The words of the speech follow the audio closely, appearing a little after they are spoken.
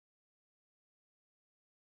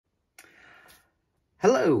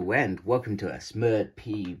Hello and welcome to a Smurd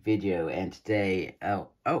P video, and today, wait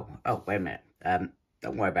a minute,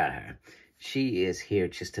 don't worry about her. She is here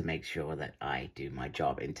just to make sure that I do my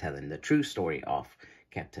job in telling the true story of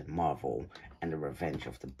Captain Marvel and the Revenge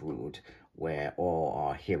of the Brood, where all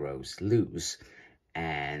our heroes lose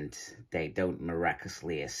and they don't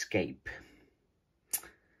miraculously escape.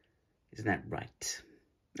 Isn't that right?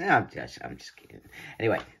 No, I'm just kidding.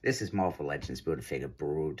 Anyway, this is Marvel Legends Build-A-Figure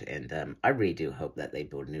Brood, and I really do hope that they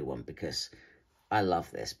build a new one because I love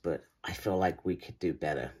this, but I feel like we could do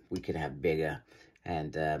better. We could have bigger,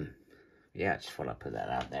 and yeah, I just thought I'd put that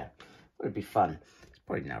out there. It would be fun. It's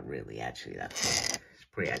probably not really actually that fun. It's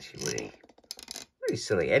pretty actually really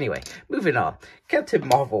silly. Anyway, moving on. Captain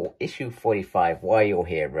Marvel, issue 45, Why You're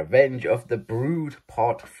Here, Revenge of the Brood,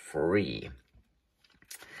 Part 3.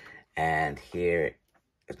 And here...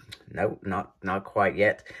 No, not quite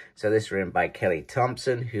yet. So this is written by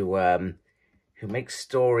Thompson, who makes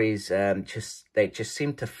stories. They just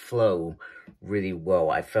seem to flow really well.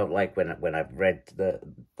 I felt like when I've read the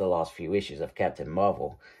last few issues of Captain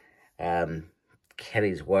Marvel,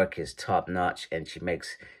 Kelly's work is top notch, and she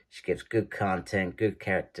gives good content, good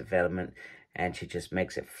character development, and she just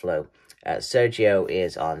makes it flow. Sergio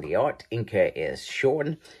is on the art, inker is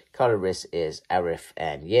Sean, colorist is Arif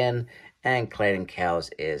and Yen, and Clayton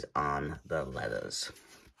Cowles is on the letters.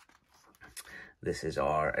 This is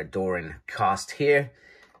our adoring cast here,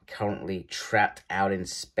 currently trapped out in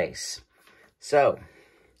space. So,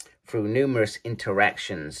 through numerous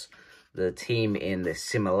interactions, the team in the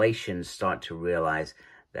simulation start to realize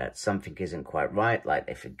that something isn't quite right, like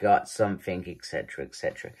they forgot something, etc.,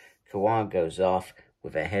 etc. Kawan goes off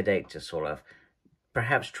with a headache to sort of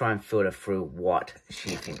perhaps try and filter through what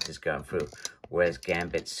she thinks is going through, whereas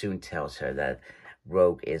Gambit soon tells her that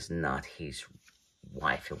Rogue is not his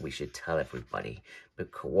wife and we should tell everybody.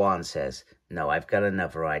 But Kawan says, no, I've got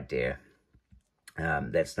another idea.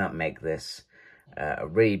 Let's not make this a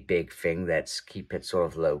really big thing. Let's keep it sort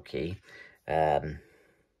of low-key. And,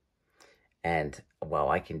 well,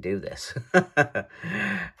 I can do this.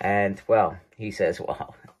 And, well, he says,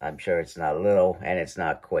 well, I'm sure it's not little and it's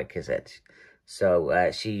not quick, is it?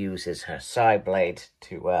 So she uses her side blade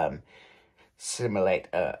to simulate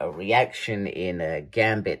a reaction in a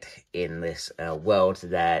Gambit in this world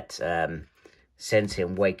that sends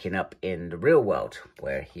him waking up in the real world,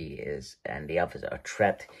 where he is and the others are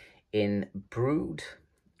trapped in brood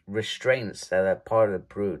restraints that are part of the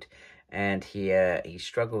brood, and he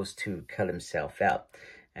struggles to cut himself out,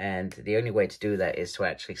 and the only way to do that is to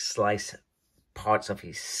actually slice parts of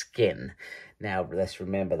his skin. Now, let's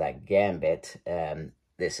remember that Gambit,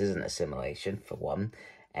 this isn't a simulation, for one,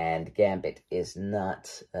 and Gambit is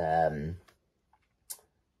not,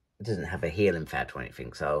 doesn't have a healing factor or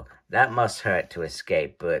anything, so that must hurt to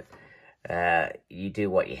escape, but you do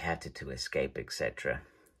what you have to escape, etc.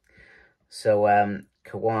 So,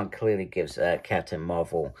 Kawan clearly gives Captain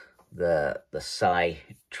Marvel the psi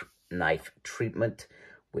knife treatment,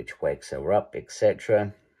 which wakes her up,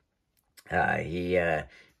 etc. He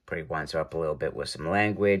pretty winds her up a little bit with some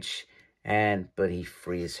language, but he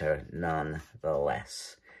frees her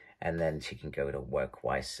nonetheless. And then she can go to work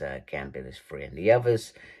whilst Gambit is freeing the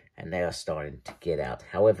others, and they are starting to get out.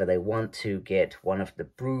 However, they want to get one of the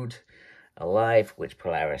brood alive, which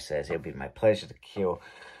Polaris says it'll be my pleasure to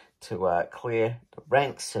clear the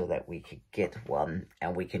ranks so that we could get one,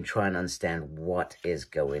 and we can try and understand what is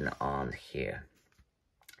going on here.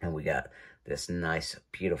 And we got this nice,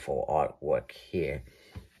 beautiful artwork here,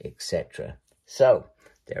 etc. So,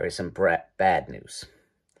 there is some bad news.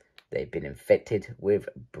 They've been infected with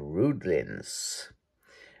broodlings,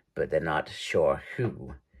 but they're not sure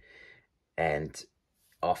who, and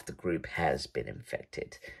half the group has been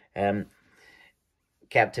infected.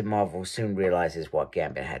 Captain Marvel soon realizes what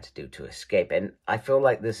Gambit had to do to escape, and I feel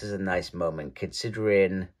like this is a nice moment,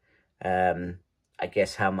 considering, I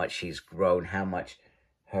guess, how much she's grown, how much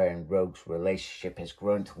her and Rogue's relationship has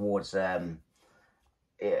grown towards,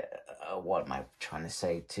 what am I trying to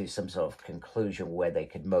say, to some sort of conclusion where they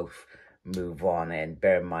could move on. And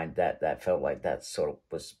bear in mind that felt like that sort of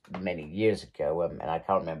was many years ago, and I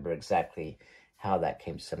can't remember exactly how that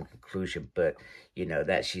came to some conclusion, but, you know,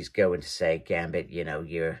 that she's going to say, Gambit, you know,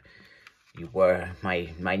 you were my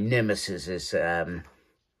nemesis's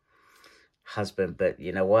husband, but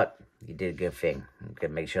you know what? You did a good thing. I'm going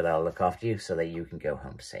to make sure that I'll look after you so that you can go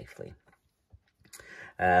home safely.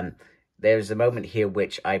 There's a moment here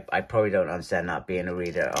which I probably don't understand, not being a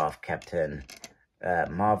reader of Captain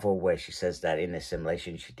Marvel, where she says that in the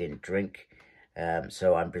simulation she didn't drink.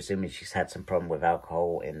 So I'm presuming she's had some problem with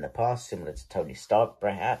alcohol in the past, similar to Tony Stark,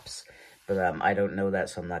 perhaps. But I don't know that,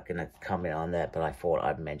 so I'm not going to comment on that, but I thought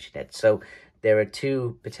I'd mention it. So there are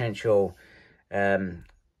two potential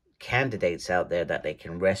candidates out there that they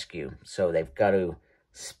can rescue. So they've got to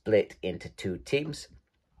split into two teams.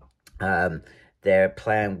 Their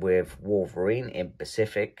plan with Wolverine in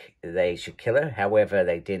Pacific, they should kill her. However,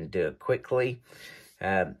 they didn't do it quickly.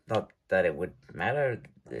 Not that it would matter.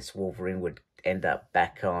 This Wolverine would end up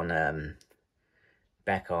back on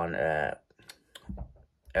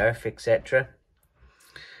Earth, etc.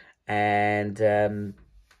 And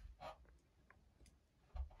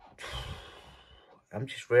I'm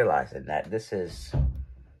just realizing that this is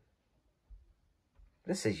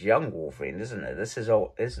young Wolverine, isn't it? This is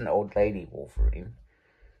old lady Wolverine.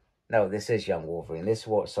 No, this is young Wolverine. This is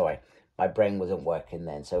what, sorry, my brain wasn't working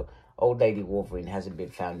then. So old lady Wolverine hasn't been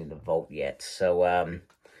found in the vault yet. So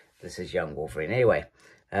this is young Wolverine. Anyway,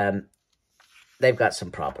 they've got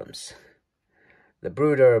some problems. The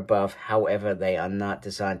Brood are above, however, they are not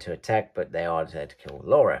designed to attack, but they are there to kill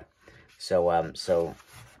Laura. So so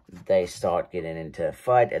they start getting into a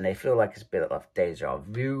fight, and they feel like it's a bit of deja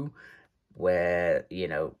vu, where, you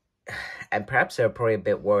know, and perhaps they're probably a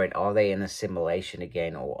bit worried, are they in a simulation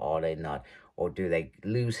again, or are they not? Or do they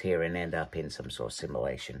lose here and end up in some sort of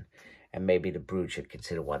simulation? And maybe the Brood should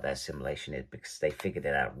consider what that simulation is, because they figured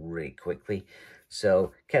it out really quickly.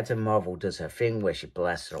 So Captain Marvel does her thing where she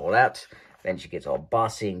blasts it all out. Then she gets all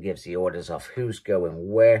bossy and gives the orders of who's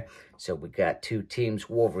going where. So we got two teams,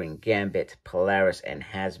 Wolverine, Gambit, Polaris, and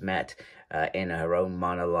Hazmat. In her own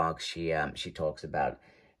monologue, she talks about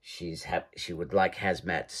she would like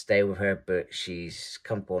Hazmat to stay with her, but she's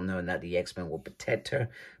comfortable knowing that the X-Men will protect her.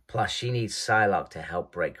 Plus, she needs Psylocke to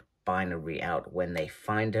help break Binary out when they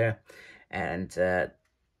find her. And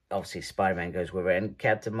obviously, Spider-Man goes with her. And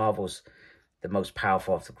Captain Marvel's the most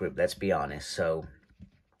powerful of the group, let's be honest. So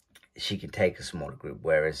she can take a smaller group,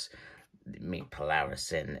 whereas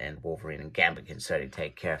Polaris and Wolverine and Gambit can certainly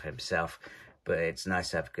take care of himself. But it's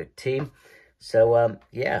nice to have a good team. So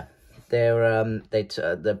yeah,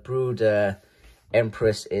 the Brood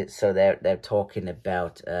Empress they're talking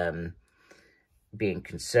about being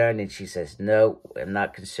concerned, and she says, no, I'm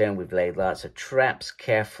not concerned. We've laid lots of traps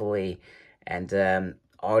carefully, and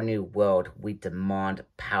our new world, we demand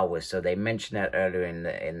power. So they mentioned that earlier in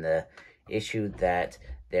the issue, that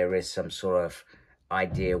there is some sort of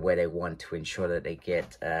idea where they want to ensure that they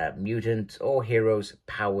get mutants or heroes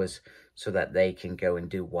powers, so that they can go and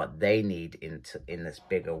do what they need in this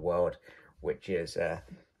bigger world, which is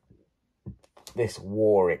this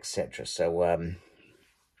war, etc. So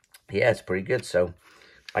yeah, it's pretty good. So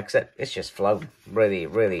like I said, it's just flow,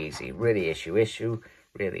 really easy, really issue,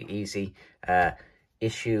 really easy.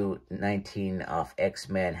 Issue 19 of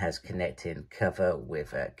X-Men has connecting cover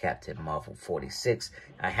with Captain Marvel 46.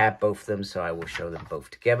 I have both of them, so I will show them both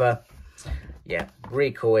together. Yeah,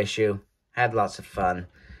 really cool issue. Had lots of fun.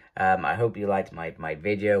 I hope you liked my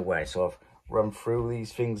video where I sort of run through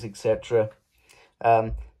these things, etc.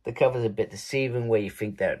 The cover's a bit deceiving, where you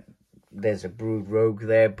think that there's a Brood rogue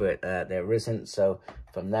there, but there isn't. So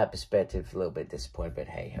from that perspective, a little bit disappointed, but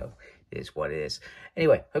hey ho, it is what it is.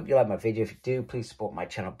 Anyway, hope you like my video. If you do, please support my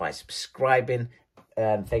channel by subscribing.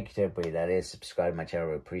 Thank you to everybody that is subscribing to my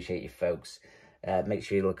channel. I appreciate you folks. Make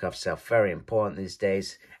sure you look after yourself, very important these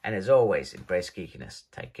days. And as always, embrace geekiness.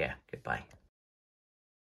 Take care. Goodbye.